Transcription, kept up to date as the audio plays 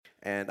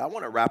And I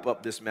want to wrap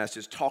up this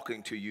message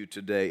talking to you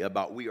today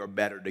about we are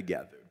better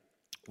together.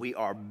 We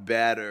are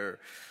better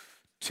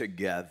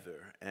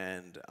together.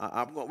 And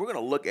we're going to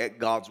look at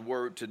God's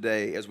word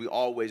today as we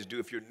always do.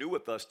 If you're new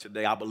with us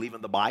today, I believe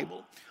in the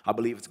Bible. I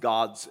believe it's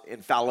God's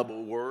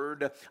infallible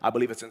word. I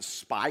believe it's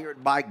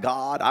inspired by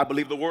God. I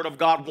believe the word of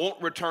God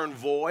won't return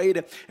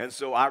void. And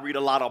so I read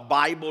a lot of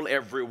Bible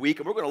every week.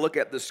 And we're going to look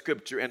at the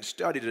scripture and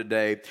study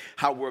today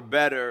how we're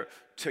better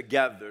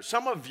together.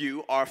 Some of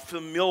you are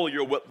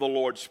familiar with the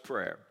Lord's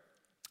Prayer.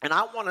 And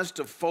I want us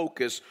to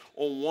focus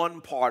on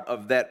one part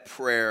of that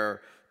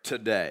prayer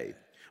today.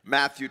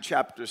 Matthew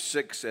chapter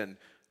 6 and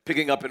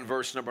picking up in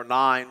verse number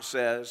 9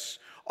 says,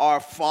 Our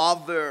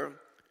Father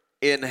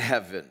in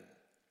heaven,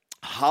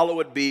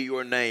 hallowed be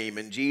your name.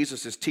 And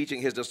Jesus is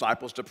teaching his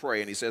disciples to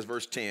pray. And he says,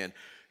 verse 10,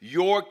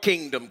 Your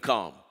kingdom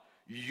come,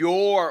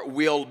 your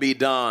will be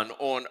done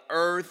on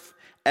earth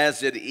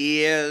as it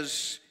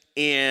is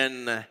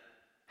in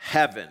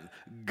heaven.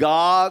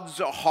 God's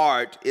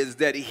heart is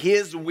that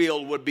his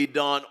will would be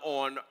done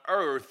on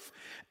earth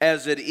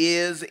as it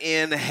is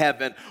in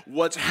heaven.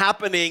 What's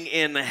happening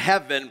in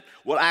heaven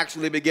will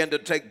actually begin to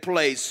take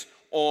place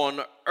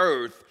on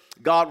earth.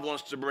 God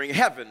wants to bring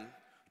heaven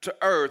to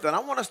earth. And I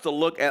want us to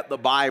look at the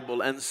Bible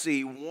and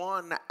see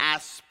one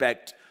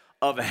aspect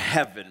of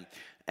heaven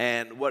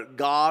and what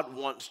God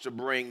wants to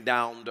bring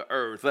down to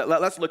earth.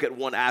 Let's look at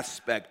one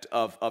aspect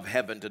of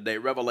heaven today.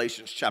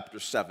 Revelation chapter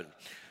 7,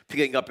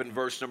 picking up in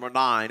verse number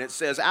 9. It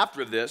says,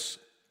 After this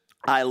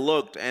I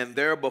looked, and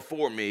there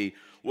before me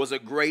was a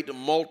great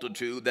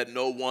multitude that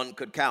no one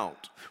could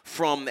count,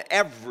 from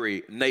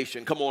every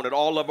nation. Come on, at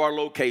all of our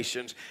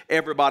locations,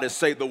 everybody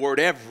say the word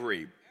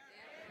every.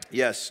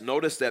 Yes,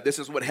 notice that this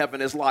is what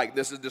heaven is like.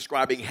 This is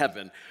describing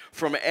heaven.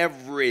 From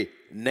every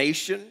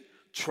nation,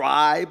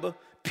 tribe,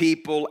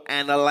 people,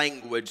 and a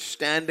language,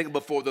 standing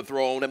before the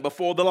throne and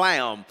before the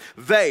Lamb.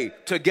 They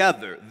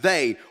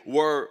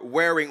were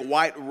wearing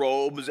white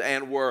robes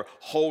and were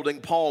holding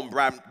palm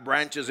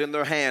branches in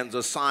their hands,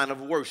 a sign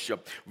of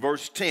worship.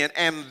 Verse 10,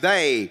 and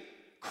they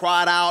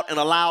cried out in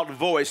a loud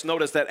voice.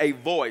 Notice that a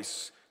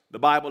voice. The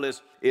Bible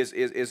is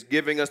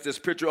giving us this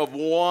picture of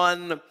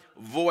one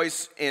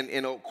voice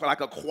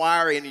like a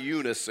choir in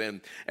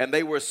unison, and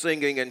they were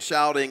singing and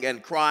shouting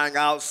and crying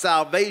out,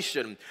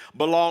 Salvation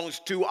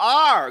belongs to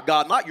our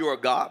God, not your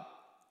God.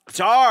 It's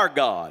our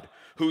God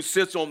who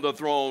sits on the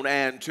throne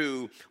and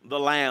to the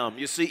Lamb.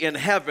 You see, in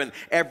heaven,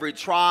 every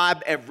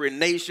tribe, every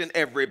nation,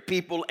 every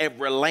people,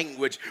 every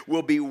language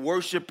will be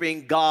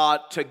worshiping God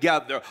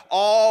together.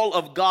 All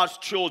of God's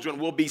children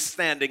will be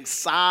standing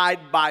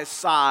side by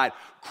side,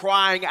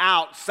 crying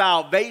out,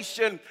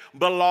 Salvation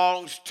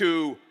belongs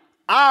to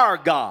our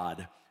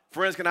God.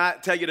 Friends, can I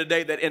tell you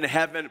today that in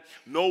heaven,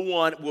 no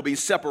one will be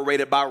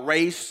separated by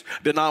race,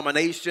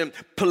 denomination,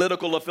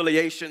 political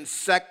affiliation,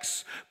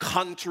 sex,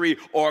 country,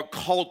 or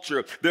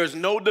culture. There's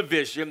no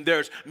division.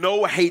 There's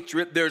no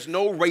hatred. There's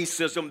no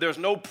racism. There's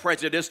no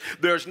prejudice.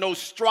 There's no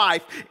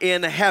strife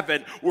in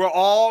heaven. We're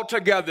all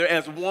together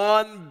as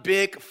one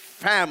big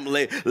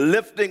family,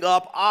 lifting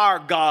up our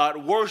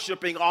God,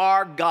 worshiping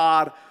our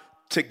God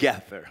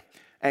together.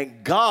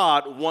 And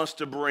God wants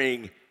to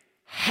bring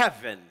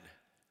heaven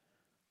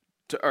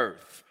to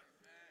earth.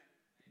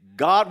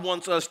 God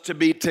wants us to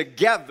be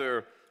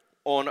together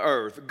on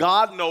earth.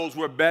 God knows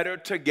we're better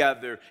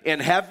together in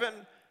heaven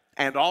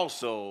and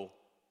also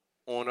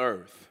on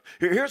earth.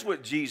 Here's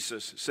what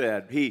Jesus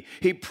said.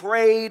 He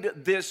prayed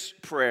this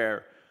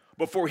prayer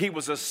before he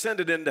was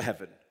ascended into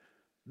heaven.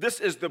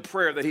 This is the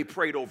prayer that he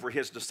prayed over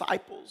his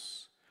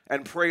disciples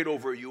and prayed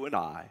over you and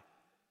I.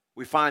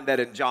 We find that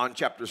in John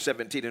chapter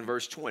 17 and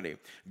verse 20.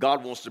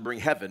 God wants to bring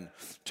heaven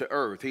to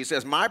earth. He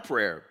says, My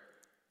prayer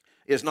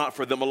is not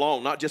for them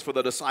alone, not just for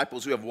the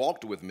disciples who have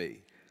walked with me.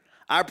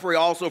 I pray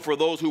also for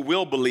those who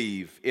will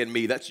believe in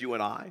me. That's you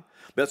and I.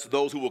 That's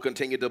those who will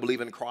continue to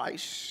believe in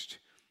Christ.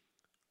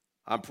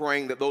 I'm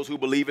praying that those who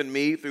believe in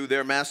me through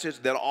their message,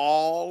 that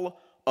all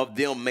of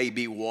them may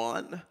be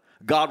one.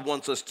 God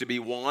wants us to be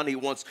one. He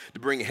wants to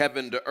bring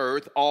heaven to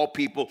earth, all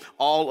people,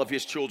 all of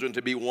his children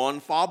to be one.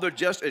 Father,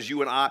 just as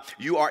you and I,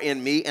 you are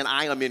in me and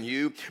I am in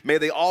you, may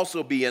they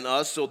also be in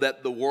us so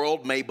that the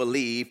world may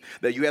believe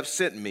that you have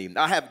sent me.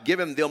 I have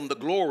given them the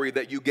glory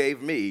that you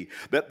gave me,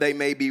 that they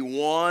may be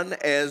one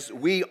as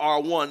we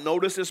are one.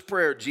 Notice this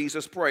prayer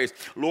Jesus prays.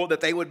 Lord,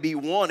 that they would be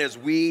one as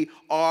we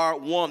are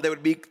one. They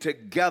would be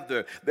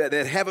together, that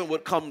heaven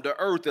would come to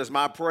earth is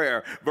my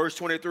prayer. Verse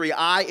 23,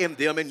 I am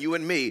them and you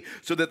and me,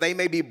 so that they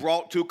may be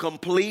brought to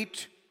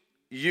complete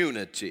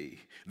unity.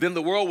 Then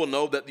the world will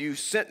know that you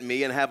sent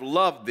me and have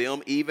loved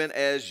them even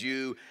as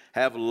you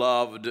have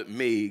loved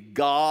me.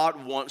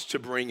 God wants to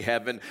bring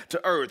heaven to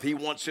earth. He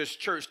wants his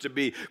church to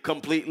be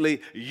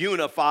completely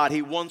unified.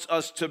 He wants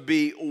us to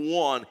be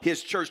one,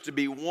 his church to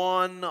be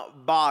one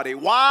body.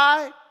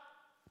 Why?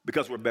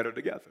 Because we're better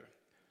together.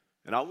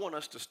 And I want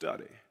us to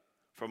study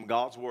from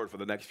God's word for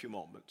the next few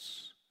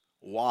moments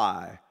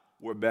why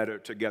we're better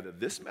together.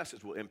 This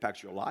message will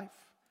impact your life,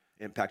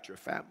 impact your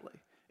family,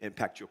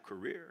 impact your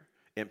career,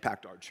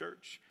 impact our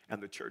church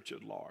and the church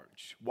at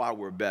large. Why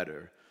we're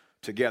better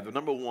together.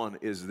 Number one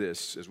is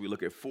this, as we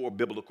look at 4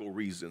 biblical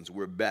reasons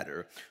we're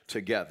better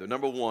together.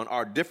 Number one,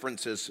 our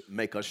differences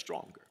make us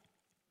stronger.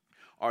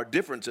 Our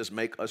differences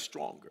make us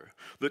stronger.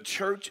 The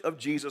church of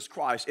Jesus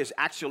Christ is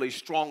actually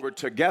stronger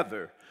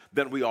together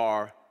than we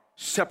are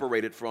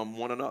separated from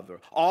one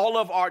another. All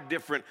of our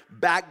different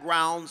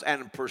backgrounds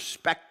and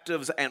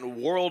perspectives and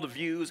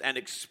worldviews and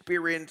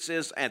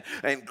experiences and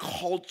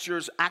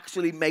cultures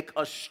actually make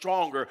us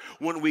stronger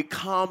when we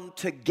come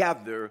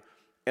together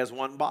as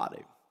one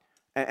body.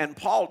 And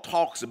Paul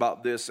talks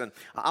about this, and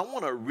I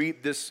want to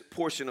read this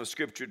portion of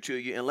Scripture to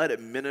you and let it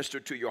minister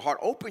to your heart.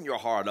 Open your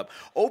heart up,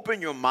 open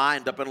your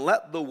mind up, and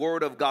let the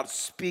Word of God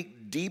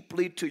speak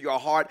deeply to your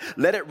heart.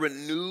 Let it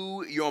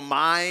renew your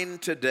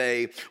mind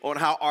today on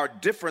how our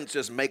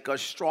differences make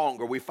us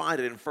stronger. We find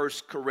it in 1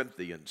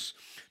 Corinthians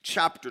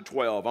chapter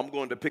 12. I'm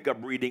going to pick up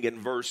reading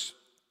in verse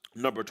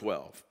number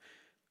 12.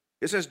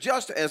 It says,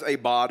 just as a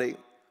body,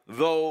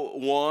 though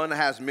one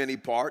has many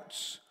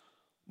parts,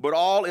 but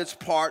all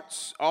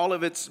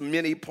of its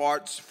many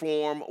parts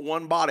form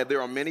one body. There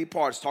are many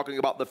parts, talking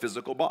about the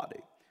physical body.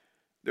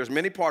 There's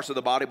many parts of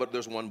the body, but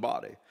there's one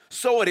body.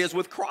 So it is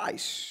with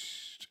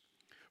Christ.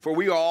 For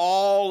we are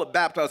all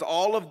baptized.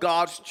 All of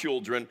God's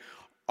children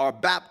are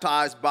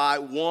baptized by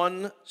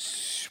one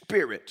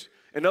Spirit.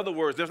 In other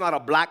words, there's not a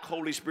black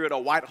Holy Spirit, a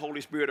white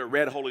Holy Spirit, a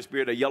red Holy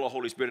Spirit, a yellow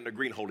Holy Spirit, and a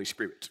green Holy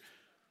Spirit.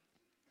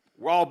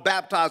 We're all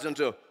baptized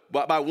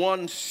by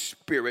one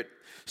Spirit.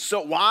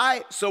 So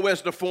why? So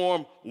as to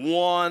form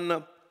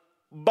one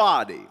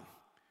body,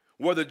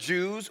 whether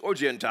Jews or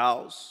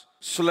Gentiles,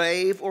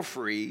 slave or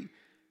free,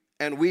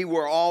 and we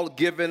were all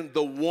given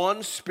the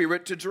one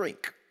Spirit to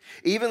drink.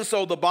 Even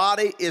so, the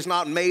body is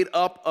not made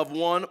up of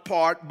one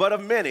part, but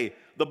of many.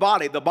 The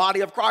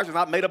body of Christ is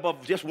not made up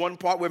of just one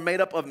part. We're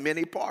made up of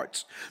many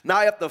parts.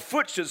 Now, if the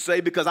foot should say,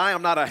 because I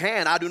am not a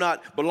hand, I do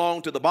not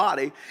belong to the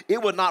body,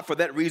 it would not for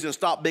that reason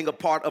stop being a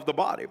part of the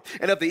body.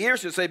 And if the ear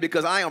should say,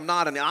 because I am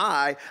not an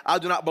eye, I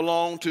do not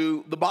belong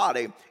to the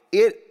body,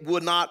 it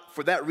would not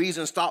for that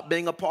reason stop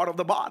being a part of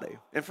the body.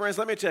 And friends,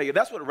 let me tell you,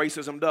 that's what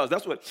racism does.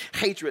 That's what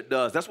hatred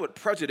does. That's what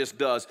prejudice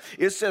does.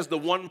 It says the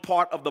one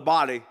part of the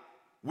body,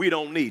 we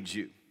don't need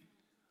you.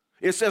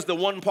 It says the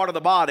one part of the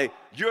body,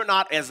 you're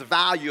not as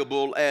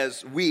valuable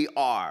as we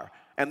are.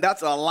 And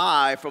that's a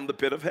lie from the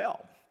pit of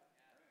hell.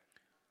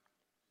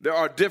 There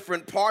are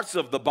different parts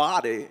of the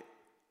body,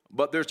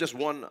 but there's just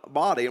one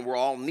body, and we're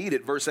all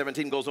needed. Verse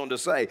 17 goes on to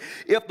say,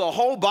 if the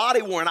whole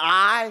body were an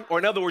eye, or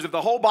in other words, if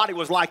the whole body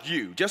was like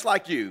you, just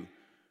like you,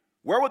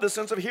 where would the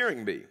sense of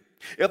hearing be?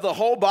 If the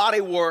whole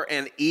body were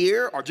an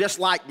ear, or just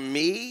like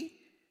me,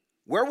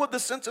 where would the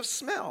sense of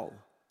smell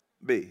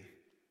be?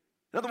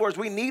 In other words,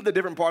 we need the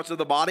different parts of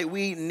the body.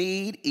 We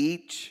need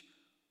each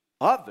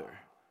other.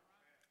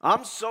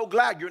 I'm so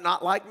glad you're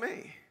not like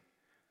me.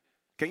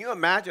 Can you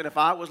imagine if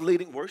I was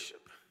leading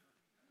worship?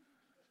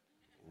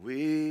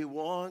 We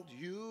want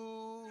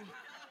you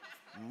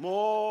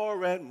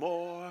more and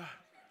more,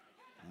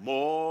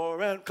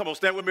 more and... Come on,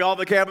 stand with me, all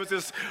the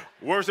campuses.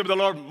 Worship the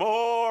Lord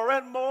more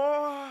and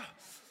more.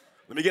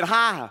 Let me get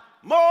high.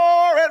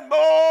 More and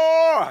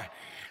more.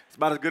 It's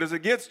about as good as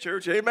it gets,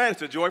 church. Amen.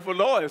 It's a joyful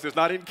noise. It's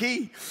not in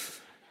key.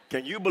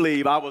 Can you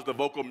believe I was the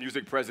vocal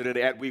music president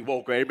at We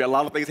Woke Up? Amen. A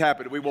lot of things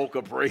happened. We woke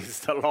up. Praise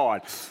the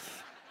Lord.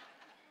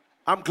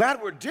 I'm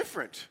glad we're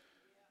different.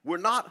 We're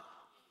not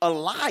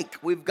alike.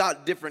 We've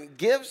got different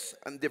gifts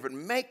and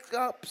different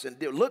makeups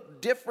and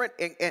look different.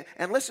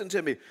 And listen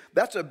to me,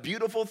 that's a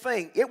beautiful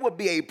thing. It would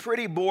be a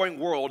pretty boring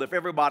world if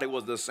everybody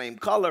was the same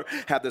color,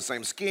 had the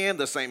same skin,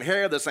 the same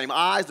hair, the same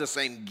eyes, the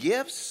same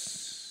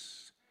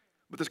gifts.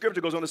 But the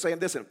scripture goes on to say in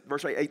this, in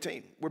verse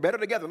 18, we're better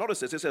together. Notice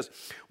this. It says,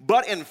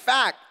 but in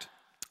fact,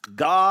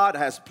 God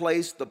has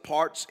placed the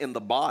parts in the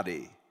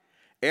body,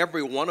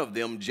 every one of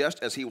them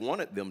just as he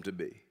wanted them to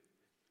be.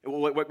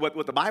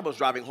 What the Bible's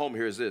driving home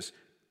here is this.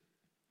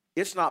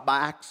 It's not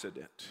by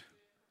accident.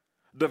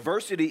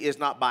 Diversity is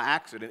not by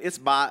accident. It's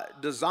by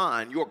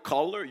design. Your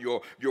color,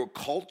 your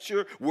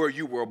culture, where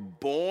you were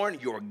born,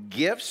 your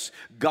gifts,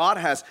 God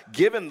has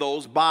given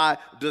those by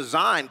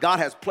design. God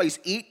has placed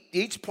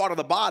each part of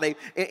the body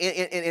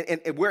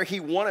in where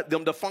he wanted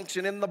them to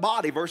function in the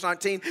body. Verse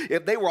 19,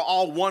 if they were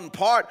all one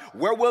part,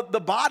 where would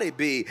the body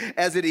be?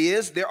 As it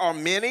is, there are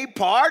many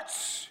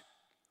parts,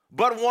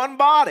 but one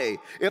body.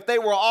 If they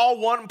were all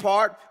one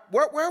part,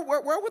 where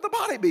would the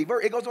body be?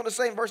 It goes on to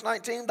say in verse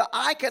 19, the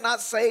eye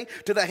cannot say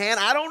to the hand,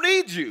 I don't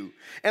need you.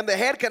 And the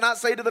head cannot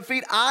say to the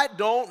feet, I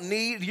don't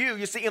need you.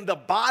 You see, in the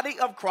body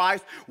of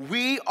Christ,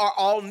 we are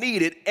all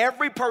needed.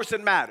 Every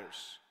person matters.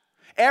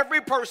 Every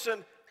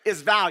person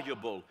is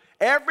valuable.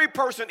 Every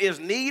person is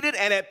needed.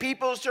 And at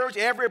People's Church,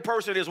 every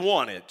person is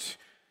wanted.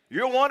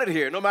 You're wanted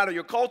here. No matter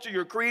your culture,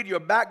 your creed, your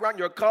background,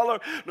 your color,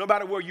 no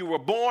matter where you were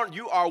born,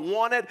 you are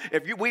wanted.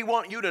 We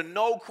want you to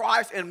know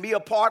Christ and be a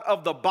part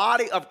of the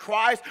body of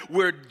Christ.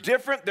 We're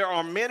different. There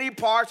are many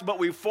parts, but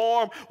we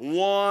form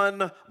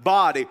one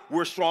body.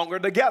 We're stronger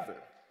together.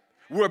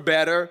 We're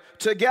better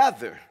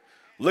together.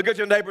 Look at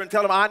your neighbor and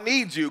tell him, I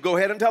need you. Go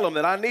ahead and tell him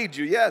that I need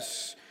you.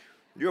 Yes,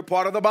 you're a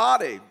part of the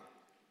body.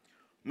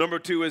 Number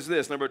two is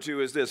this. Number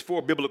two is this.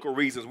 4 biblical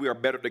reasons we are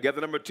better together.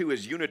 Number 2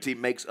 is unity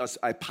makes us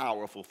a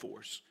powerful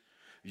force.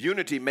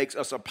 Unity makes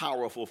us a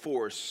powerful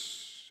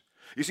force.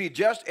 You see,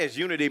 just as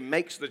unity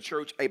makes the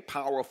church a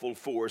powerful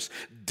force,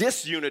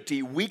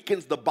 disunity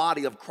weakens the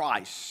body of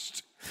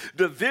Christ.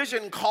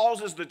 Division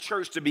causes the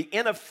church to be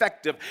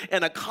ineffective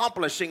in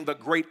accomplishing the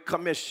Great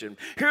Commission.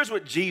 Here's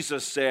what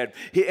Jesus said.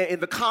 In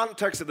the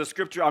context of the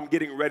scripture I'm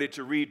getting ready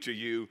to read to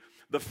you,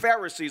 the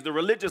Pharisees, the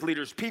religious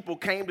leaders, people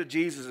came to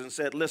Jesus and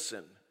said,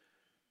 listen,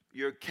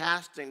 you're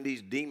casting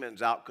these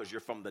demons out because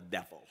you're from the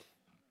devil.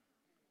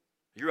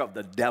 You're of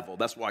the devil.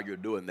 That's why you're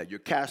doing that. You're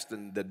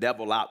casting the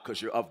devil out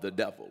because you're of the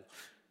devil.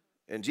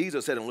 And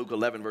Jesus said in Luke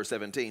 11, verse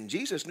 17,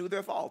 Jesus knew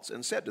their thoughts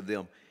and said to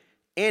them,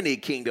 any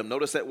kingdom,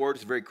 notice that word,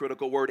 it's a very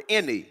critical word,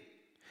 any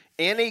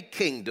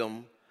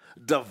kingdom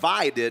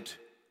divided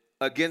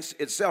against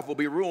itself will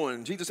be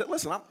ruined. Jesus said,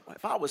 listen,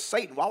 if I was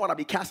Satan, why would I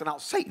be casting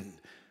out Satan?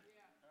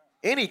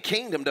 Any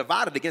kingdom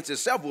divided against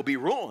itself will be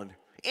ruined.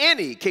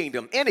 Any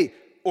kingdom, any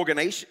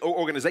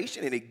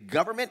organization, any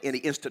government, any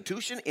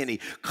institution, any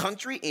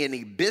country,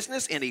 any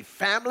business, any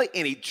family,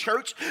 any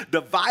church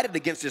divided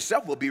against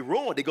itself will be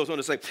ruined. He goes on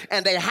to say,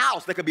 and a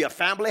house, there could be a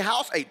family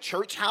house, a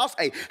church house,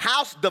 a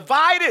house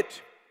divided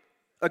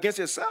against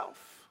itself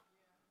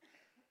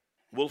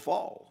will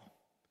fall.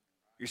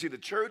 You see, the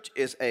church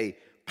is a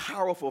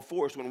powerful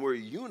force when we're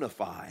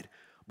unified,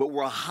 but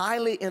we're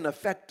highly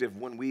ineffective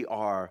when we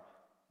are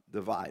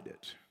divided.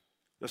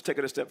 Let's take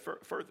it a step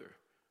further.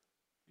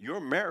 Your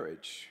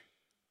marriage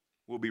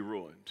will be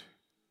ruined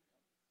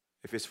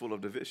if it's full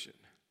of division.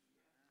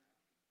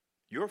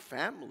 Your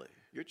family,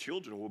 your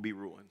children will be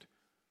ruined.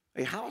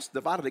 A house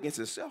divided against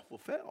itself will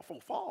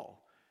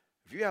fall.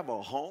 If you have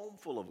a home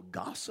full of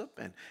gossip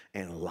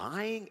and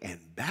lying and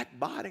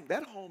backbiting,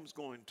 that home's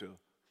going to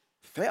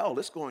fail.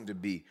 It's going to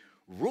be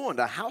ruined.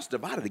 A house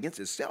divided against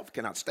itself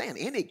cannot stand.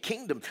 Any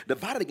kingdom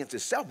divided against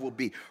itself will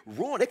be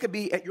ruined. It could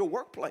be at your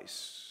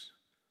workplace.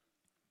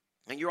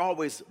 And you're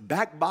always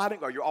backbiting,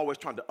 or you're always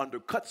trying to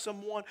undercut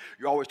someone.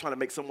 You're always trying to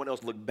make someone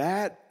else look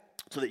bad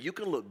so that you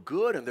can look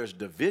good, and there's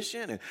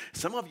division. And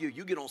some of you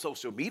get on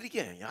social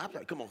media, and I'm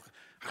like, come on,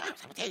 I'm going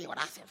to tell you what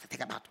I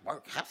think about the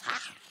work.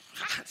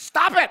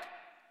 Stop it.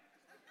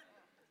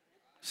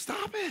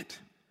 Stop it.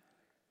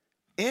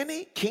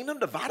 Any kingdom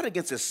divided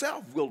against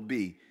itself will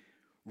be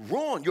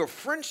ruined. Your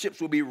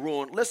friendships will be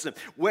ruined. Listen,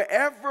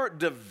 wherever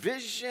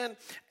division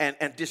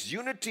and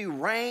disunity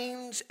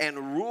reigns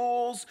and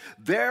rules,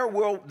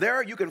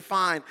 there you can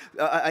find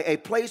a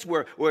place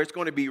where it's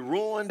going to be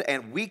ruined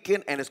and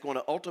weakened, and it's going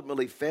to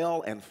ultimately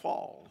fail and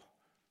fall.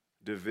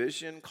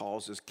 Division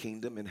causes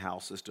kingdom and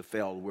houses to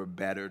fail. We're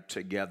better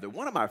together.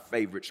 One of my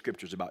favorite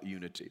scriptures about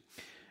unity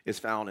is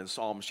found in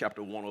Psalms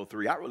chapter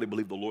 103. I really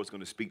believe the Lord's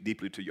going to speak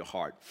deeply to your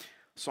heart.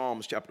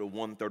 Psalms chapter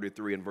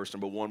 133 and verse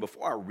number 1.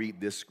 Before I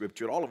read this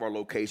scripture at all of our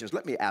locations,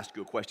 let me ask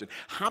you a question.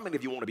 How many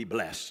of you want to be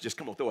blessed? Just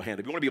come on, throw a hand.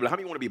 If you want to be blessed, how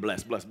many want to be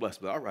blessed?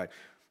 Blessed. All right.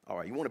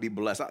 You want to be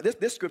blessed.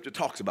 This scripture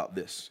talks about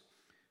this.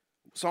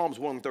 Psalms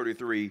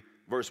 133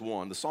 verse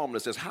 1. The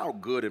psalmist says, how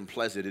good and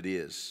pleasant it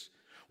is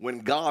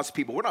when God's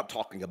people, we're not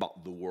talking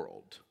about the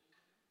world.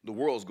 The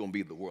world's going to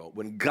be the world.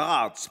 When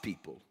God's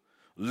people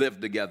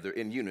live together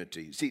in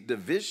unity. See,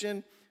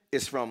 division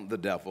is from the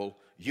devil.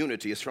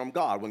 Unity is from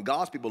God. When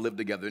God's people live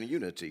together in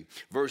unity.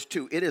 Verse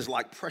 2, it is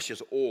like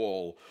precious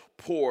oil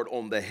poured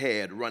on the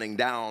head, running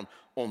down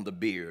on the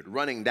beard,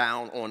 running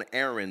down on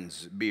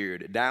Aaron's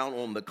beard, down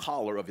on the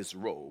collar of his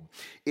robe.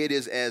 It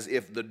is as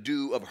if the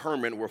dew of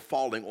Hermon were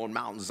falling on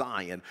Mount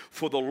Zion,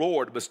 for the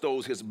Lord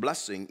bestows his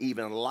blessing,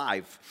 even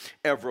life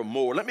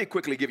evermore. Let me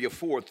quickly give you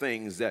 4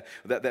 things that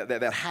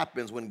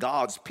happens when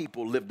God's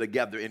people live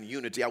together in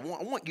unity. I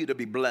want you to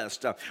be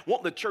blessed. I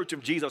want the church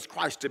of Jesus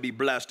Christ to be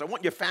blessed. I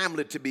want your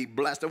family to be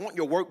blessed. I want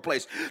your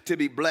workplace to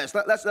be blessed.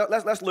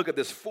 Let's look at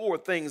this 4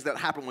 things that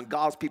happen when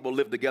God's people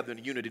live together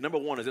in unity. Number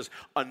 1 is this: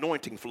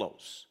 anointing flows.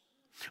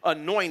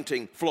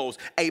 Anointing flows.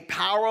 A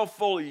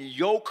powerful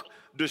yoke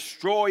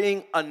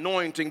destroying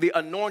anointing. The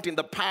anointing,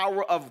 the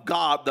power of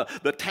God,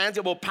 the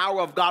tangible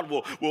power of God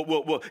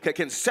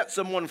can set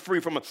someone free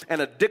from an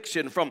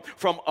addiction, from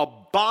a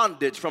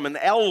bondage, from an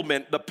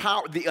ailment.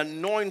 The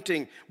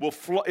anointing will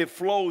flow. It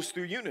flows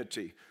through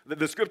unity.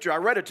 The scripture I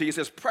read it to you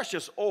says,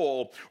 precious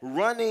oil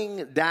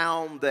running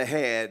down the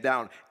head,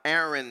 down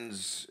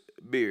Aaron's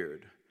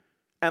beard.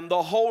 And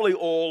the holy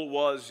oil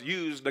was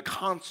used to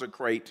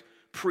consecrate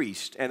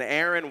priest. And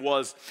Aaron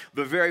was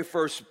the very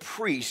first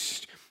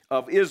priest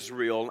of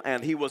Israel,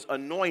 and he was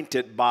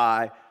anointed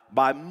by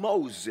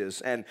Moses.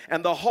 And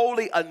the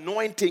holy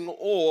anointing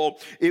oil,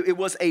 it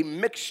was a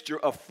mixture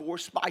of 4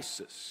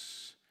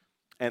 spices.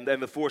 And then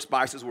the 4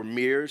 spices were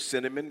myrrh,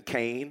 cinnamon,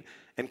 cane,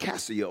 and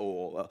cassia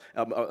oil,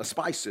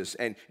 spices.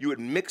 And you would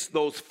mix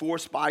those 4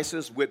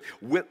 spices with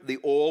the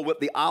oil, with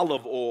the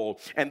olive oil.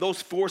 And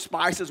those 4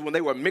 spices, when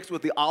they were mixed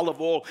with the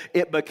olive oil,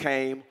 it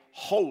became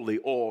holy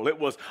oil. It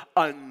was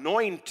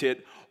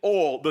anointed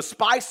oil. The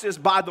spices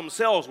by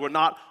themselves were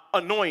not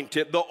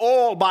anointed. The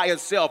oil by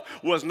itself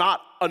was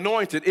not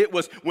anointed. It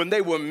was when they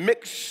were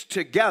mixed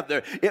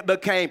together, it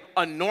became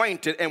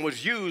anointed and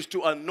was used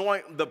to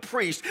anoint the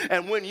priest.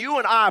 And when you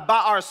and I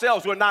by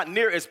ourselves were not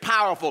near as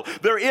powerful,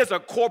 there is a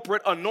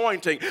corporate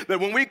anointing that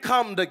when we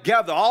come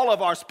together, all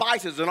of our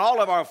spices and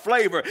all of our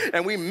flavor,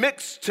 and we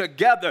mix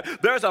together,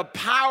 there's a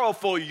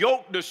powerful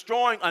yoke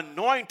destroying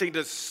anointing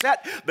to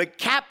set the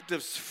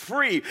captives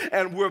free,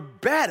 and we're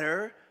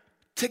better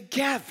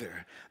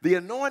together. The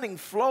anointing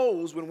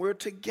flows when we're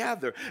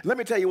together. Let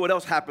me tell you what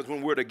else happens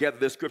when we're together.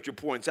 This scripture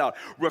points out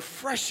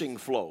refreshing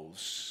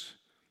flows.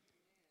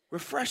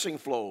 Refreshing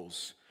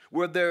flows.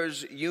 Where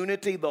there's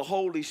unity, the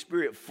Holy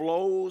Spirit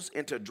flows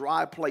into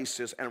dry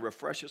places and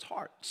refreshes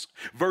hearts.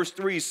 Verse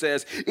 3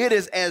 says, it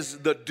is as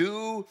the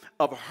dew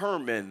of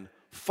Hermon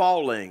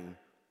falling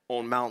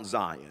on Mount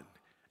Zion.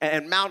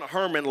 And Mount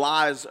Hermon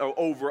lies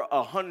over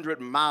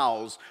 100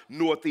 miles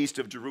northeast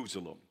of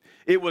Jerusalem.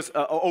 It was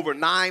over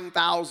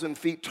 9,000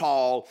 feet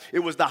tall. It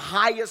was the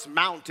highest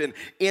mountain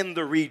in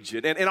the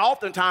region. And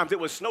oftentimes it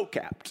was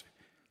snow-capped.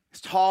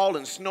 It's tall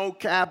and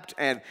snow-capped.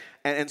 And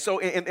so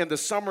in the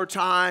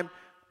summertime,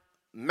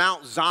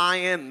 Mount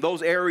Zion,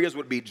 those areas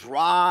would be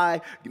dry,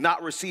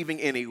 not receiving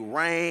any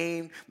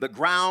rain. The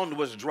ground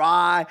was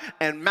dry.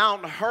 And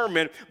Mount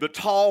Hermon, the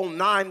tall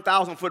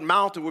 9,000-foot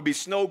mountain, would be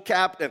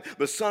snow-capped, and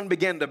the sun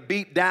began to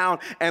beat down,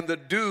 and the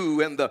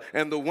dew and the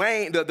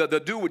rain,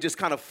 the dew would just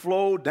kind of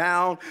flow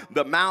down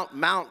the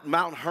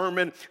Mount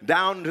Hermon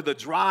down to the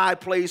dry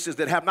places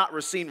that have not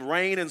received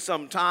rain in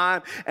some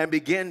time, and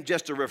begin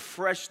just to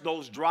refresh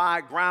those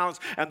dry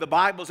grounds. And the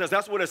Bible says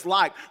that's what it's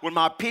like when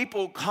my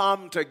people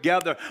come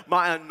together.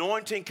 My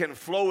anointing can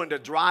flow into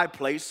dry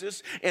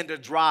places, into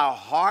dry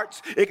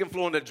hearts. It can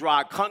flow into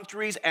dry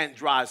countries and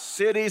dry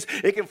cities.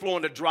 It can flow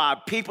into dry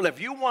people. If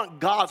you want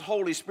God's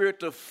Holy Spirit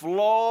to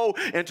flow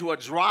into a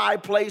dry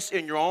place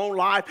in your own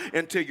life,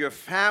 into your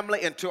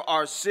family, into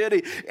our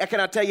city, can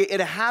I tell you, it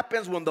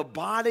happens when the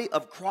body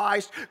of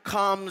Christ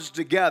comes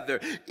together.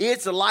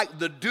 It's like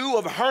the dew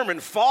of Hermon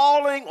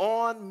falling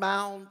on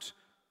Mount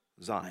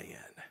Zion.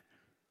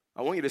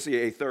 I want you to see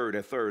a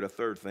third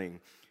thing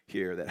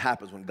here that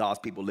happens when God's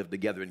people live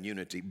together in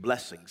unity.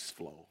 Blessings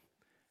flow.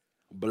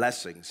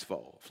 Blessings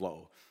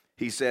flow.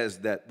 He says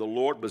that the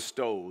Lord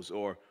bestows,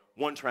 or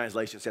one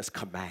translation says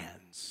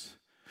commands.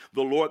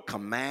 The Lord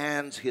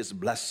commands his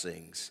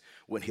blessings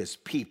when his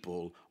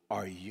people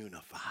are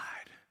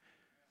unified.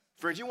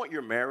 Friends, you want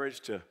your marriage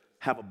to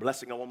have a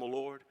blessing on the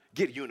Lord?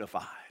 Get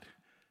unified.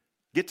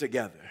 Get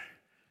together.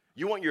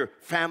 You want your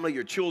family,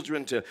 your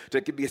children to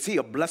see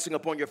a blessing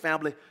upon your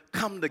family?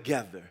 Come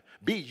together.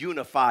 Be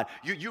unified.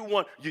 You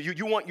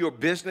want your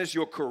business,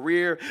 your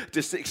career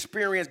to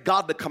experience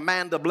God to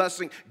command the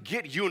blessing?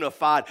 Get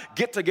unified.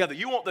 Get together.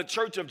 You want the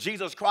church of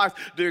Jesus Christ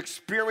to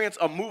experience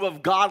a move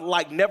of God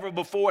like never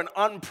before, an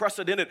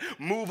unprecedented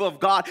move of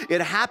God?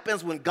 It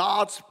happens when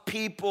God's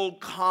people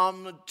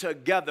come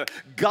together.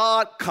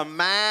 God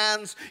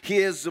commands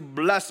his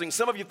blessing.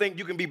 Some of you think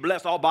you can be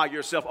blessed all by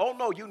yourself. Oh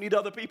no, you need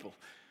other people.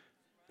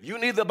 You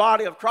need the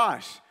body of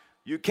Christ.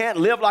 You can't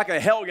live like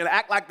a hellion,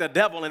 act like the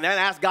devil, and then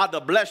ask God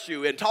to bless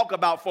you and talk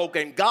about folk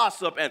and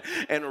gossip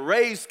and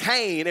raise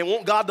Cain and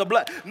want God to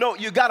bless. No,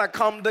 you got to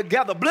come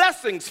together.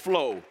 Blessings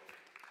flow.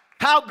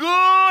 How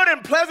good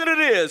and pleasant it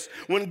is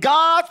when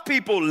God's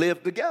people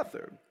live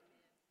together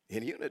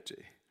in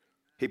unity.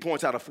 He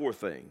points out a fourth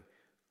thing.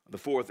 The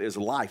fourth is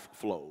life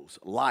flows.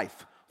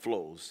 Life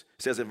flows.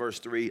 It says in verse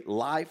 3,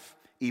 life,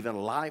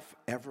 even life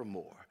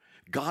evermore.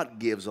 God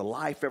gives a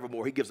life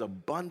evermore. He gives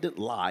abundant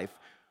life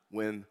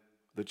when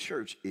the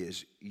church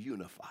is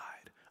unified.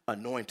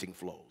 Anointing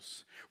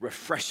flows,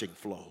 refreshing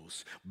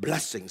flows,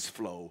 blessings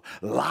flow,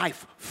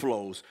 life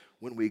flows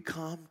when we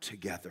come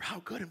together.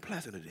 How good and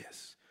pleasant it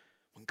is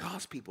when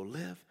God's people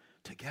live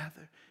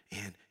together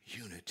in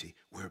unity.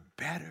 We're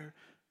better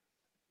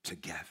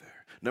together.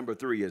 Number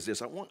 3 is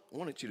this. I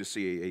wanted you to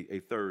see a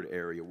third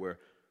area where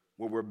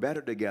we're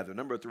better together.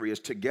 Number 3 is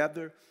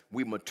together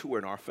we mature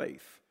in our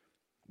faith.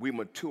 We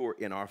mature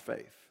in our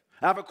faith.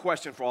 I have a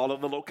question for all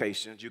of the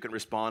locations. You can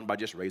respond by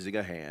just raising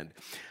a hand.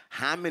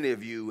 How many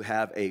of you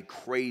have a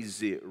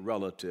crazy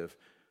relative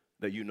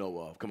that you know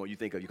of? Come on, you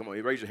think of you. Come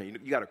on, raise your hand.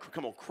 You got to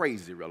come on,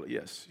 crazy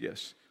relative.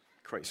 Yes,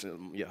 crazy.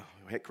 Yeah,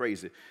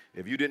 crazy.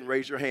 If you didn't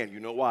raise your hand,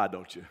 you know why,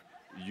 don't you?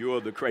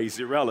 You're the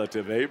crazy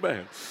relative.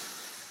 Amen.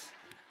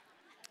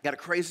 Got a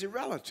crazy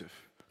relative.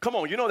 Come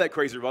on, you know that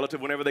crazy relative.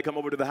 Whenever they come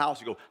over to the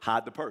house, you go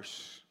hide the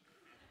purse,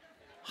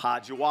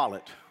 hide your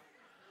wallet.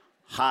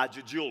 Hide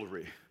your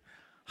jewelry.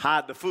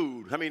 Hide the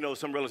food. How many know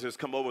some relatives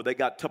come over, they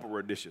got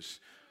Tupperware dishes?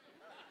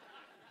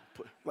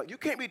 Like, you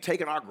can't be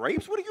taking our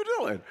grapes. What are you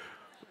doing?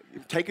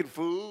 You're taking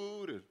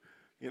food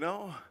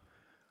and,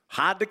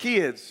 hide the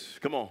kids.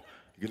 Come on.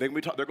 They're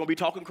going to be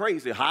talking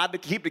crazy.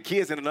 Keep the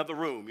kids in another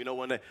room.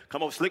 When they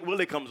come over, Slick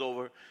Willie comes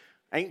over.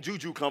 Ain't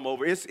Juju come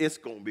over. It's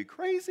going to be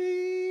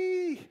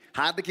crazy.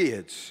 Hide the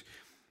kids.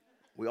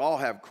 We all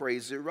have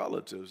crazy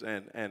relatives.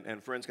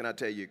 And friends, can I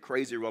tell you,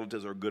 crazy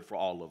relatives are good for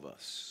all of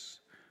us.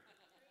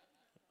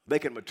 They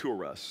can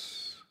mature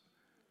us.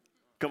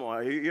 Come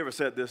on, you ever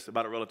said this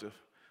about a relative?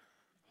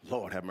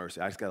 Lord have mercy,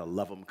 I just got to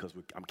love them because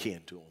I'm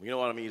kin to them. You know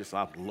what I mean? It's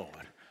like, Lord,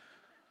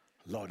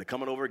 they're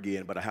coming over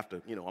again, but I have to,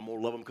 I'm going to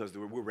love them because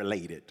we're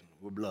related.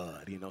 We're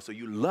blood, So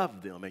you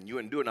love them and you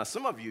endure. Now,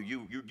 some of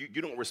you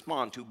don't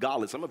respond too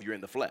godly. Some of you are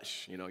in the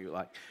flesh. You're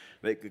like,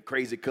 the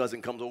crazy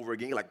cousin comes over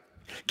again. You're like,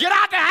 get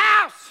out the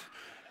house.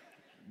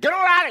 Get on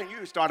out. And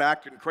you start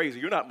acting crazy.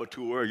 You're not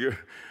mature.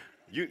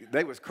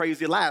 They was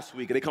crazy last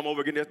week, and they come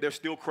over again, they're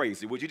still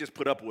crazy. Would you just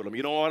put up with them?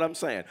 You know what I'm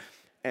saying?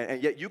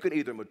 And yet you can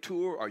either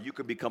mature or you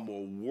can become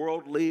more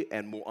worldly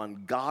and more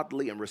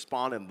ungodly and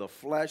respond in the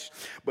flesh.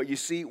 But you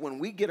see, when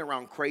we get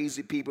around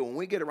crazy people, when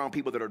we get around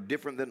people that are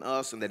different than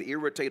us and that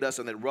irritate us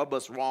and that rub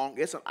us wrong,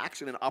 it's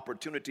actually an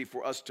opportunity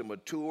for us to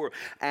mature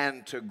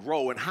and to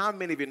grow. And how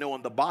many of you know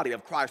in the body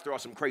of Christ there are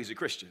some crazy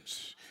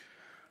Christians?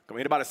 Come on,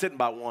 anybody sitting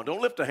by one?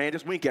 Don't lift a hand,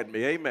 just wink at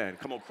me. Amen.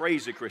 Come on,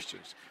 crazy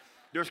Christians.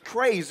 There's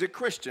crazy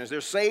Christians.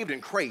 They're saved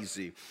and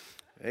crazy.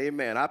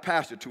 Amen. I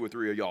pastored 2 or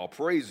 3 of y'all.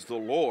 Praise the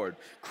Lord.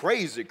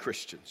 Crazy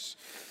Christians.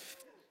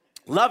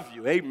 Love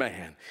you.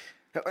 Amen.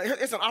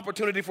 It's an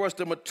opportunity for us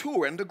to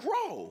mature and to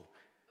grow.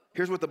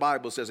 Here's what the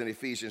Bible says in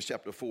Ephesians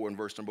chapter 4 and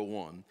verse number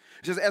 1.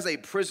 It says, as a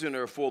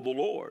prisoner for the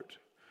Lord,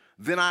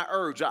 then I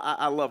urge,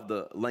 I love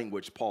the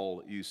language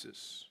Paul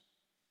uses.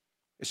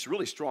 It's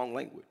really strong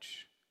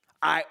language.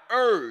 I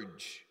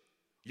urge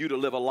you to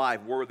live a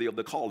life worthy of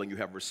the calling you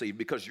have received.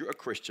 Because you're a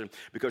Christian,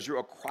 because you're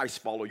a Christ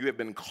follower, you have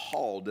been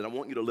called, and I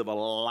want you to live a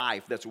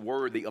life that's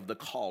worthy of the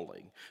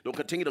calling. Don't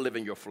continue to live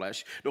in your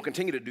flesh. Don't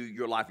continue to do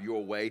your life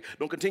your way.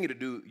 Don't continue to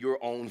do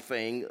your own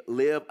thing.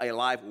 Live a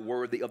life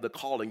worthy of the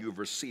calling you've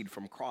received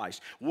from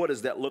Christ. What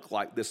does that look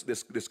like,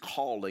 this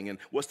calling, and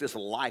what's this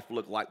life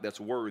look like that's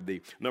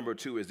worthy? Number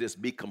 2 is this: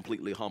 be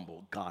completely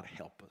humble. God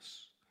help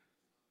us.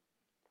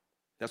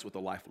 That's what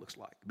the life looks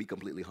like. Be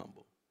completely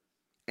humble.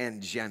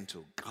 And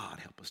gentle. God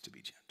help us to be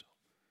gentle.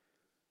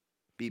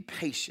 Be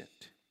patient.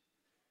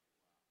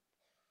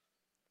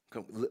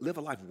 Live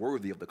a life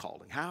worthy of the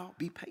calling. How?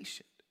 Be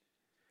patient.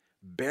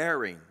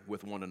 Bearing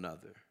with one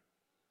another.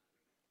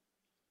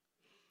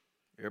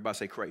 Everybody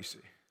say crazy.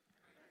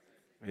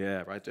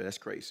 Yeah, right there. That's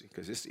crazy.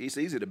 Because it's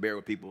easy to bear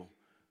with people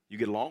you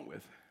get along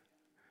with.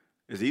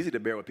 It's easy to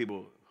bear with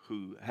people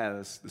who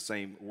has the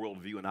same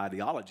worldview and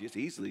ideology. It's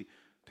easy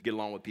to get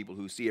along with people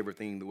who see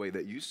everything the way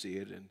that you see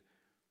it.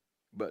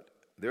 But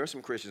there are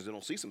some Christians that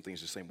don't see some things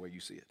the same way you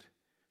see it.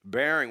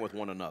 Bearing with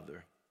one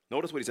another.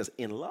 Notice what he says,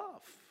 in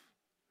love.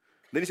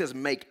 Then he says,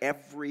 make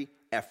every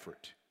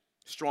effort.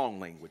 Strong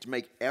language.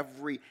 Make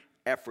every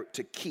effort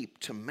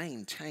to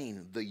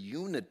maintain the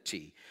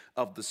unity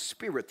of the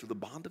Spirit through the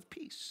bond of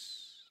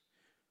peace.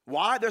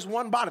 Why? There's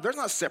one body. There's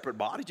not separate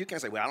bodies. You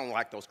can't say, well, I don't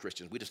like those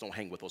Christians. We just don't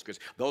hang with those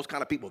Christians. Those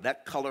kind of people,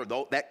 that color,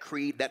 that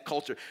creed, that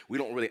culture, we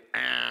don't really,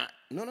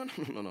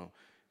 No.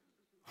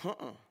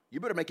 You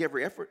better make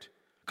every effort.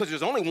 Because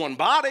there's only one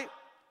body,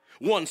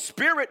 one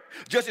Spirit,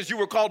 just as you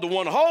were called to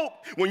one hope.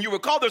 When you were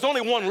called, there's only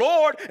one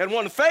Lord and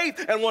one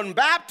faith and one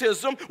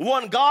baptism,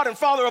 one God and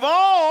Father of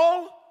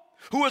all,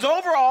 who is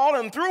over all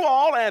and through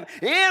all and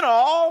in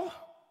all.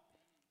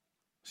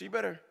 So you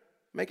better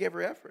make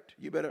every effort.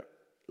 You better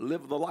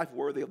live the life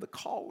worthy of the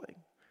calling.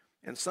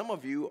 And some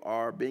of you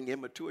are being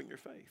immature in your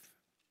faith.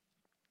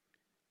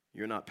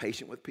 You're not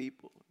patient with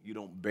people. You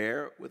don't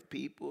bear with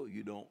people.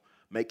 You don't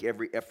make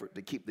every effort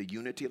to keep the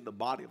unity of the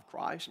body of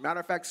Christ. Matter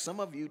of fact, some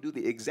of you do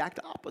the exact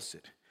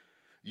opposite.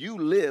 You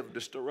live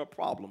to stir up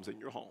problems in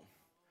your home.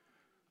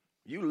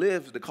 You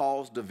live to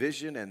cause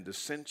division and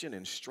dissension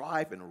and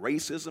strife and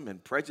racism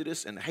and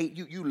prejudice and hate.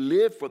 You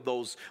live for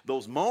those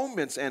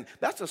moments, and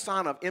that's a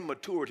sign of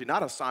immaturity,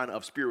 not a sign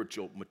of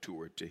spiritual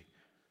maturity.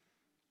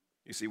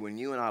 You see, when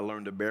you and I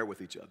learn to bear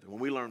with each other, when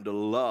we learn to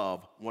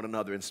love one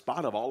another in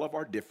spite of all of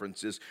our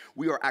differences,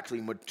 we are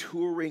actually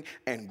maturing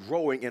and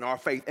growing in our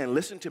faith. And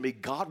listen to me,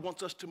 God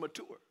wants us to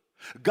mature.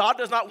 God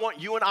does not want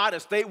you and I to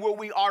stay where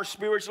we are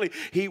spiritually.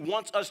 He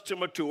wants us to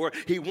mature.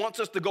 He wants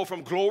us to go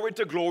from glory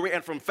to glory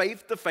and from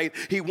faith to faith.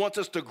 He wants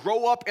us to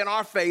grow up in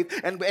our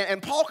faith.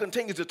 And Paul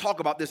continues to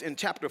talk about this in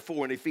chapter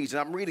 4 in Ephesians.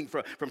 I'm reading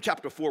from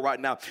chapter 4 right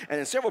now. And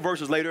in several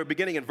verses later,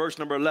 beginning in verse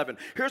number 11,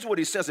 here's what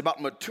he says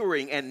about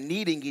maturing and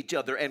needing each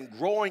other and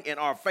growing in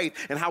our faith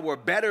and how we're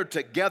better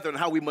together and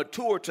how we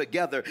mature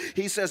together.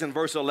 He says in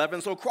verse 11,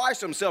 so Christ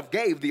himself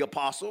gave the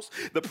apostles,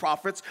 the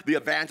prophets, the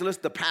evangelists,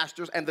 the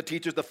pastors, and the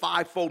teachers the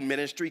fivefold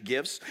ministry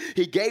gifts.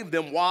 He gave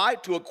them, why?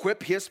 To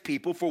equip his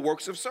people for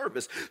works of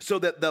service, so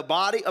that the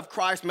body of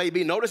Christ may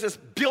be, notice this,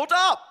 built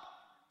up.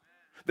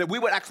 That we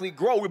would actually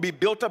grow, we'd be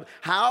built up.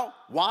 How?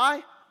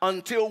 Why?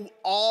 Until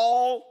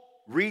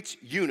all reach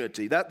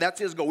unity. That's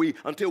his goal.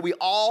 Until we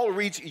all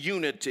reach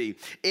unity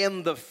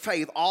in the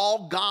faith.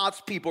 All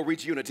God's people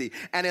reach unity.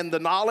 And in the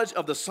knowledge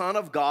of the Son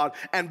of God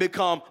and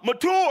become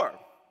mature.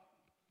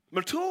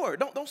 Mature.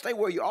 Don't stay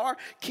where you are.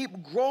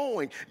 Keep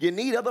growing. You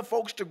need other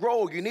folks to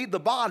grow. You need the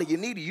body. You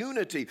need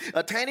unity.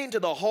 Attaining to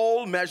the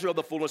whole measure of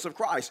the fullness of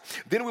Christ.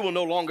 Then we will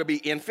no longer be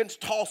infants,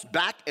 tossed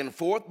back and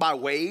forth by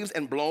waves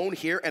and blown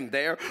here and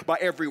there by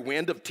every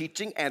wind of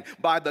teaching and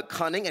by the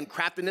cunning and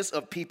craftiness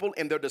of people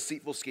in their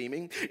deceitful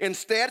scheming.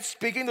 Instead,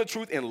 speaking the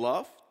truth in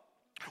love,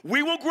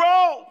 we will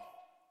grow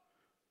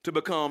to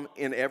become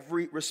in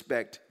every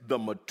respect the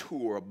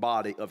mature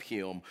body of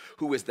him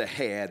who is the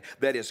head,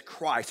 that is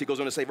Christ. He goes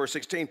on to say, verse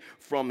 16,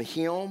 from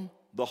him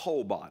the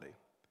whole body.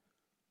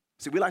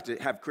 See, we like to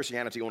have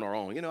Christianity on our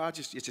own. You know,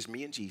 it's just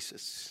me and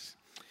Jesus.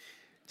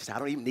 I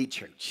don't even need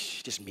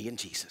church, just me and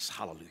Jesus.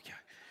 Hallelujah.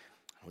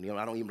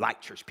 I don't even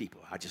like church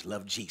people. I just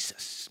love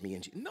Jesus, me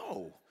and Jesus.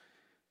 No,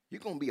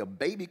 you're going to be a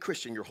baby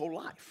Christian your whole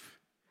life.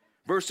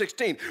 Verse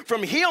 16,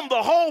 from him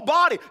the whole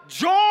body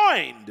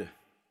joined.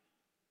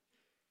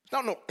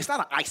 No, it's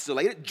not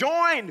isolated.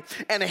 Joined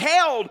and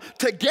held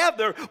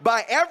together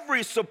by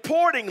every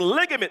supporting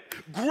ligament,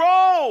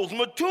 grows,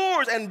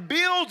 matures, and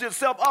builds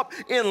itself up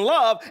in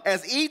love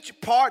as each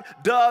part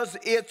does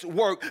its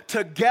work.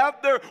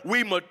 Together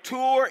we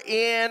mature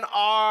in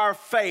our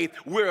faith.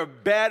 We're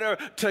better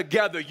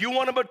together. You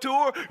want to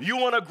mature? You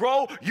want to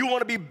grow? You want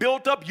to be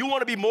built up? You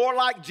want to be more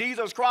like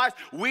Jesus Christ?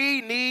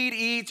 We need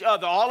each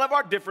other. All of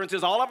our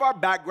differences, all of our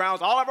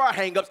backgrounds, all of our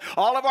hangups,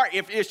 all of our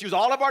issues,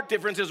 all of our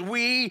differences,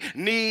 we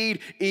need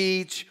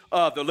each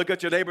other. Look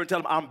at your neighbor and tell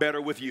them, I'm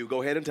better with you.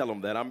 Go ahead and tell them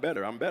that. I'm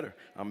better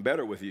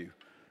with you.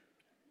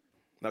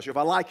 Not sure if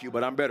I like you,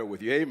 but I'm better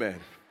with you. Amen.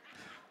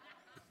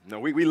 No,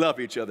 we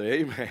love each other.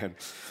 Amen.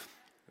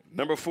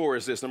 Number four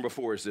is this.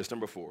 This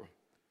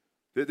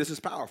is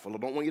powerful. I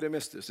don't want you to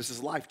miss this. This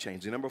is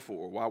life-changing. Number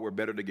four, while we're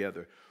better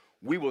together,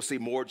 we will see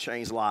more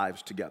changed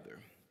lives together.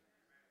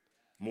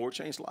 More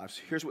changed lives.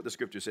 Here's what the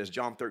scripture says.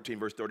 John 13,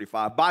 verse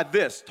 35. By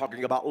this,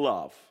 talking about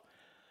love,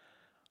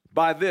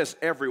 by this,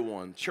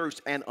 everyone,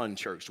 churched and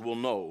unchurched, will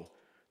know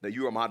that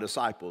you are my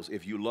disciples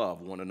if you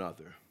love one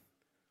another.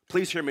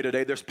 Please hear me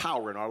today. There's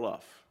power in our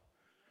love.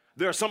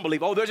 There are some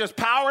believe, there's just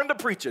power in the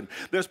preaching.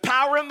 There's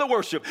power in the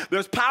worship.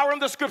 There's power in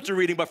the scripture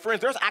reading. But friends,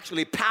 there's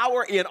actually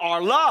power in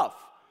our love.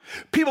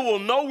 People will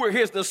know we're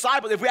his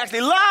disciples if we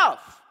actually love.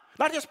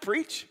 Not just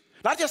preach,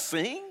 not just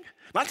sing,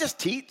 not just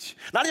teach,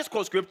 not just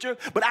quote scripture,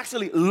 but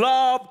actually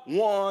love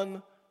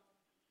one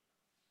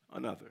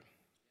another.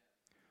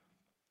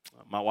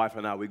 My wife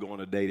and I, we go on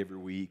a date every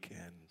week,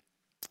 and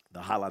the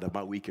highlight of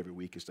my week every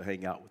week is to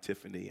hang out with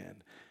Tiffany,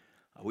 and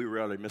we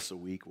rarely miss a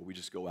week where we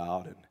just go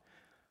out and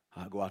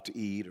go out to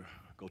eat or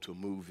go to a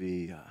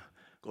movie,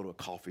 go to a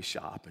coffee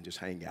shop and just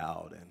hang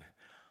out. And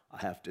I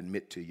have to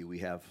admit to you, we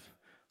have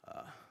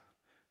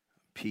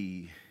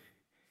PDA,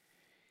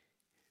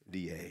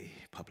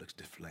 public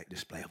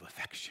display of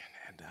affection,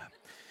 and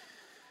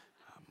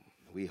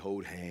we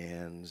hold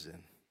hands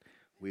and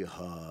we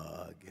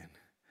hug and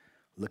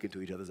look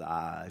into each other's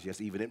eyes, yes,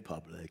 even in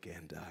public,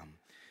 and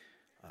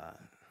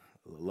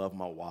love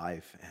my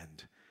wife.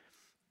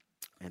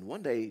 And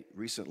one day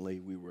recently,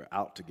 we were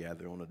out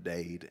together on a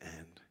date,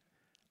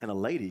 and a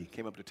lady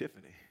came up to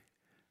Tiffany,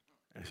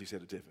 and she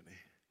said to Tiffany,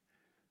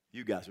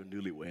 "You guys are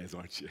newlyweds,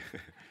 aren't you?"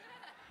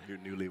 You're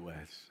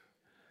newlyweds.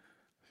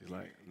 She's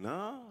like,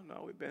 no,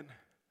 we've been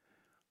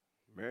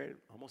married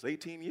almost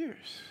 18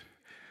 years.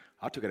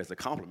 I took it as a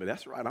compliment.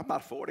 That's right. I'm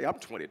not 40. I'm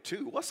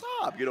 22. What's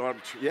up? You know,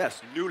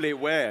 yes,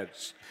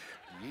 newlyweds.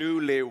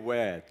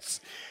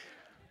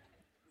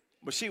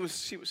 But she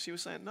was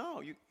saying,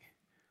 no,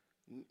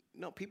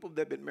 people that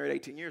have been married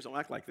 18 years don't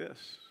act like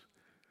this.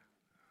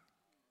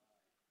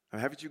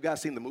 Haven't you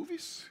guys seen the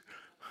movies?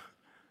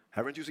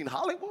 Haven't you seen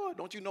Hollywood?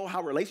 Don't you know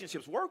how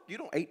relationships work?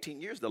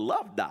 18 years, the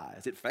love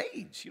dies. It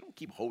fades. You don't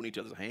keep holding each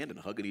other's hand and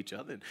hugging each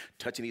other and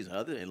touching each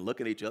other and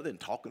looking at each other and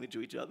talking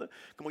to each other.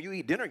 Come on, you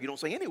eat dinner, you don't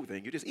say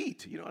anything. You just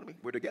eat. You know what I mean?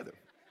 We're together.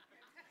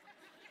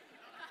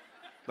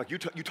 Like you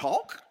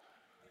talk?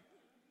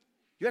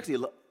 You actually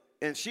look.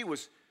 And she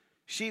was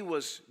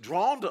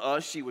drawn to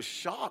us. She was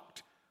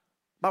shocked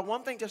by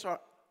one thing, just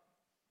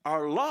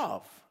our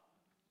love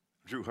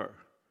drew her.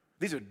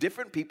 These are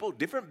different people,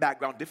 different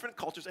background, different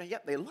cultures, and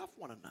yet they love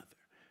one another.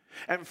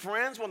 And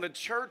friends, when the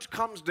church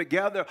comes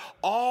together,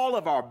 all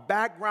of our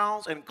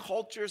backgrounds and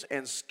cultures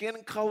and skin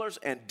colors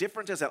and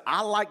differences, and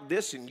I like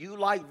this and you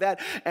like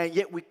that, and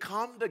yet we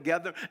come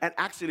together and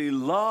actually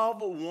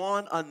love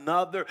one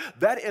another.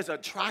 That is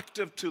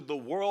attractive to the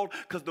world,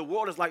 because the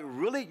world is like,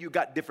 really? You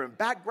got different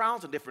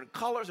backgrounds and different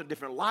colors and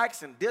different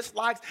likes and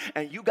dislikes,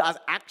 and you guys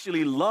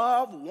actually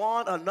love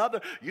one another.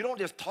 You don't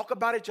just talk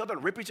about each other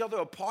and rip each other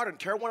apart and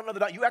tear one another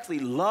down. You actually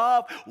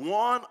love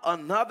one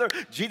another.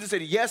 Jesus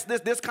said, yes,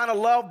 this kind of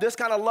love,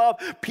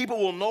 people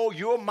will know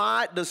you're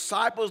my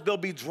disciples. They'll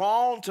be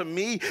drawn to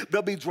me.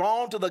 They'll be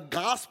drawn to the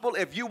gospel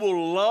if you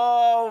will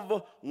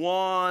love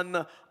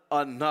one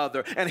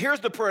another. And here's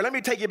the prayer. Let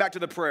me take you back to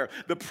the prayer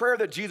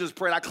that Jesus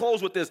prayed. I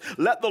close with this.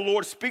 Let the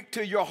Lord speak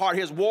to your heart.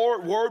 His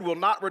word will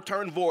not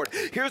return void.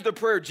 Here's the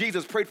prayer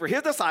Jesus prayed for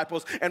his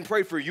disciples and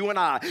prayed for you and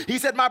I. He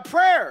said, my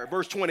prayer,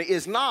 verse 20,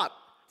 is not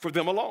for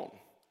them alone.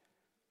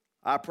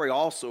 I pray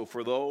also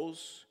for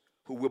those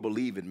who will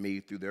believe in me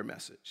through their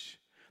message,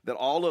 that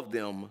all of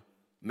them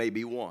may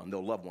be one.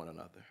 They'll love one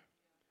another.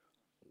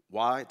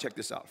 Why? Check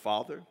this out.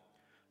 Father,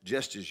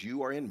 just as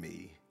you are in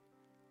me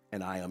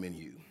and I am in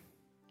you,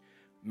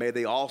 may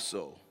they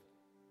also,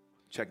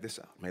 check this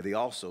out, may they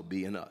also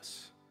be in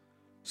us.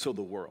 So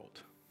the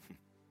world,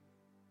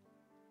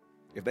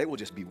 if they will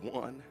just be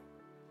one,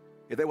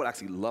 if they will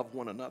actually love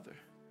one another,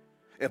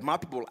 if my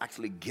people will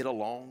actually get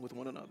along with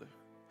one another,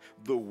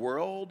 the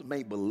world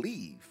may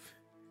believe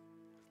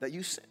that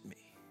you sent me.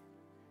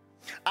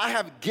 I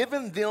have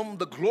given them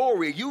the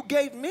glory you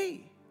gave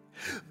me,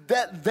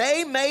 that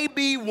they may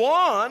be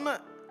one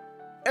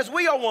as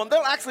we are one.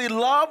 They'll actually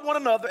love one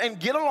another and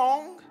get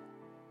along.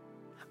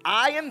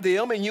 I and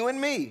them and you and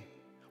me.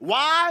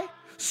 Why?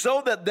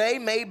 So that they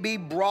may be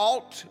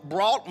brought,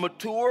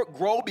 mature,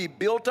 grow, be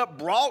built up,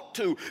 brought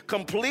to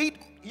complete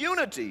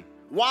unity.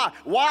 Why?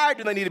 Why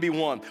do they need to be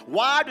one?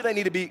 Why do they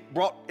need to be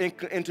brought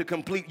into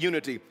complete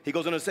unity? He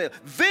goes on to say,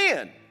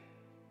 then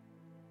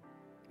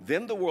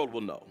the world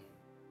will know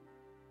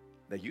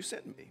that you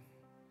sent me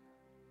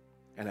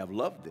and have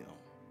loved them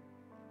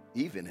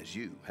even as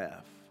you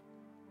have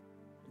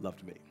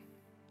loved me.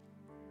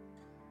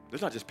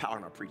 There's not just power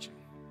in our preaching.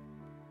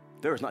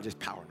 There is not just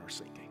power in our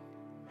singing.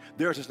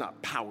 There is just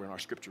not power in our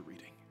scripture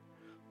reading.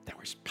 There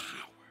is power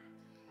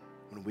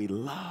when we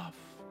love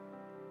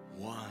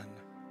one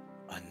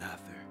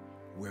another.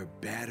 We're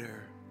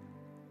better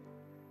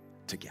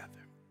together.